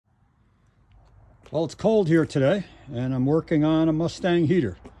Well, it's cold here today, and I'm working on a Mustang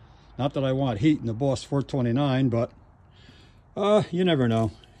heater. Not that I want heat in the Boss 429, but you never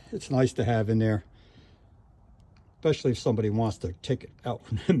know. It's nice to have in there, especially if somebody wants to take it out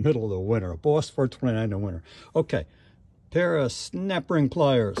in the middle of the winter. A Boss 429 in the winter. Okay, pair of snap ring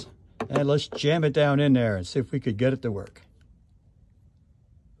pliers, and let's jam it down in there and see if we could get it to work.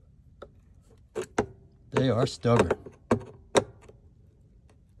 They are stubborn.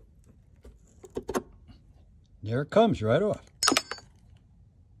 There it comes right off.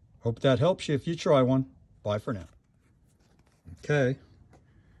 Hope that helps you if you try one. Bye for now. Okay.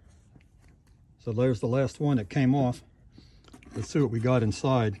 So there's the last one that came off. Let's see what we got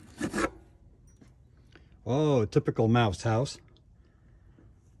inside. Oh, a typical mouse house.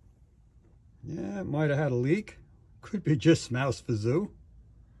 Yeah, it might have had a leak. Could be just mouse fazoo.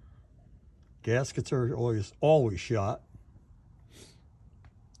 Gaskets are always shot.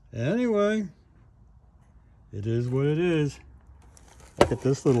 Anyway, it is what it is. Look at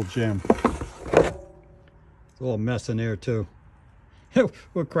this little gem. It's all a mess in there too.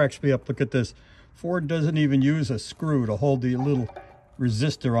 What cracks me up, look at this. Ford doesn't even use a screw to hold the little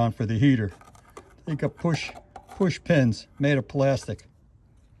resistor on for the heater. They got push pins made of plastic.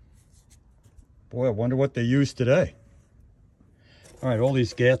 Boy, I wonder what they use today. All right, all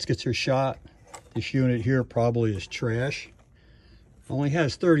these gaskets are shot. This unit here probably is trash. Only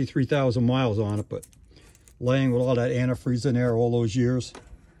has 33,000 miles on it, but laying with all that antifreeze in there all those years,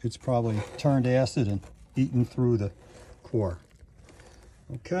 it's probably turned acid and eaten through the core.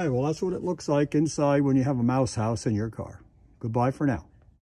 Okay, well, that's what it looks like inside when you have a mouse house in your car. Goodbye for now.